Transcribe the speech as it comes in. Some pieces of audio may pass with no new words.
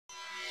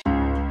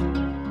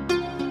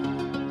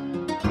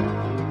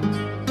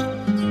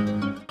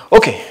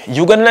Okay,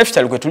 Uganda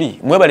lifestyle kwe tuli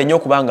mwebale nnyo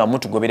kubanga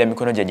mutugobera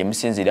mikono gye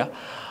musinzira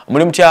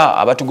muli mutya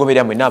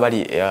abatugobera mwe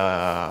nabali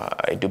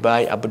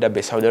Dubai, Abu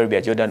Dhabi, Saudi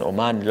Arabia, Jordan,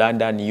 Oman,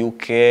 London,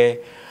 UK,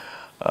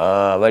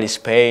 bali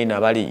Spain,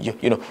 abali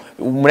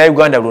mula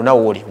Uganda luna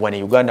woli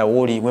wane Uganda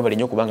woli mwebale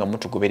nnyo kubanga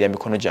mutugobera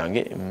mikono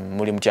gyange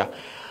muli mutya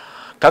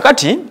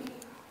kakati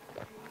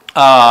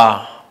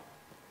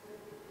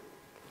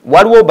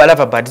waliwo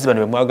balava badizi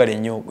bano bemwagala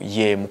ennyo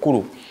ye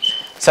mukulu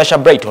Sasha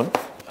Brighton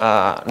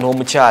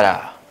omukyala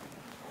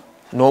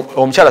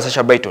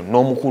Sasha Brighton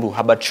n'omukulu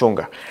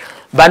Shonga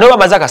bano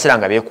bamaze akaseera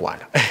nga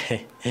beekwana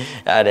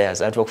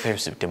ku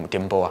Facebook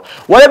tempowa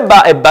waliwo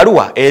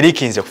ebbaluwa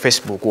erikinze ku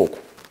Facebook okwo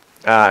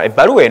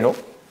ebbaluwa eno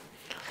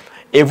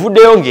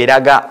evuddeyo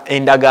ng'eraga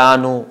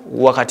endagaano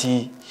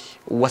wakati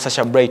wa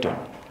Sasha Brighton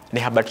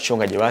ne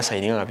Shonga gye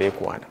baasayininga nga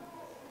beekwana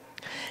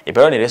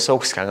ebbaluwa neresa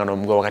okusikanga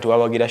n'omugo wakati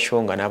wabawagira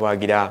Shonga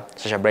n'abawagira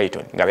Sasha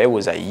Brighton nga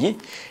beebuuza ye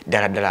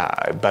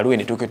ddala ebbaluwa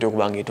enetuuka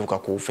okubanga etuuka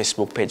ku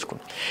Facebook page kuno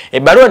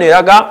ebbaluwa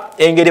neraga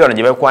engeri bano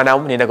gye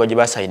beekwanamu n'endagaano gye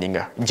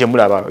baasayininga gye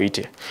mulaba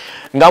oyite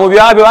nga mu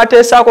byabyo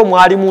bateesaako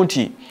mwalimu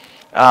nti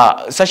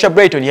Sasha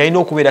Brighton yalina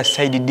okubeera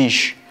side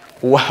dish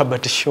wa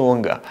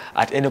Shonga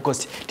at any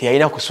cost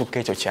teyalina kusukka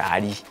ekyo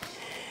kyali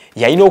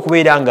yalina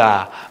okubeera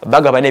nga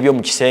bagabana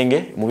ebyomu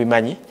kisenge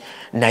mubimanyi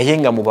naye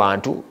nga mu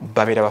bantu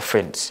babeera ba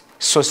friends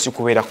so si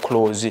kubeera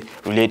close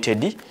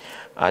related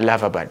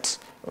lover buds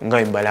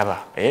nga imbalaba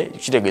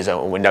kitegeeza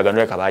endagaano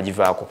leka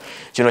bagivaako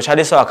kino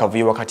kyaleesa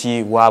akavuyo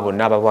wakati waabo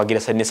n'abawagira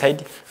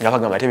side nga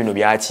bagamba ate bino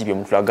byaki bye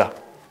mutulaga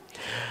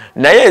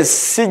naye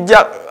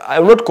sijja I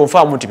will not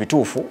confirm nti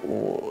bituufu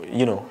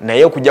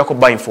naye okujjako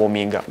ba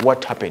informing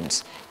what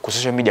happens ku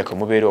social media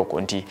kamubeera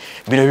okwo nti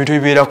bino bintu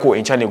bibeerako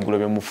enkyana eggulo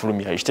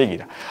bemufulumya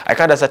kitegeera I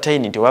can't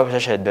ascertain nti waba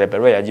Sasha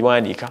baluwa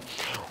yagiwandiika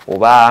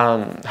oba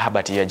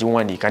Herbert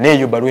yagiwandiika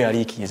neeyo baluwa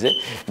yaliikinze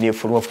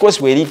nefuluma of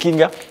course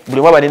weeriikinga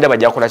buli mwaba nenda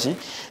bajja kukola ki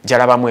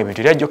jalabamu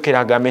ebintu era jjokera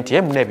agambe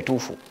nti muna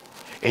ebituufu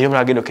era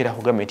mulagenda okera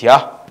kugambe nti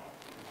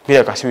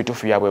bila kasi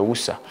bituufu byabwe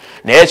wusa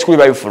naye ekikulu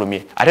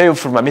babifulumye ate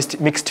bifuluma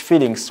mixed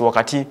feelings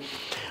wakati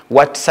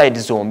what side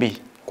zombi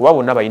kuba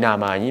bonna balina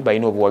amaanyi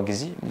balina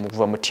obuwagizi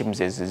mukuva mu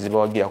teams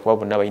zibawagira kuba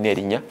bonna balina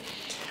erinnya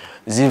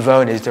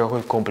zivaayo ne ziteekako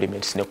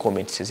compliments ne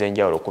comments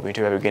ez'enjawulo ku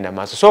bintu byabigenda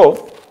maaso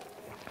so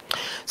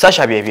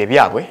Sasha byebye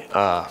byabwe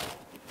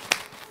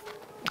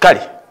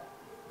kale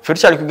ffe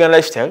tukyali ku Uganda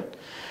lifestyle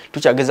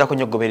tukyagezaako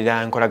nnyo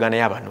okugoberera enkolagana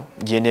y'abano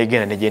gye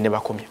neegenda ne gye ne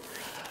bakomya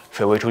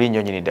ffe weetuli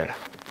nnyo nnyini ddala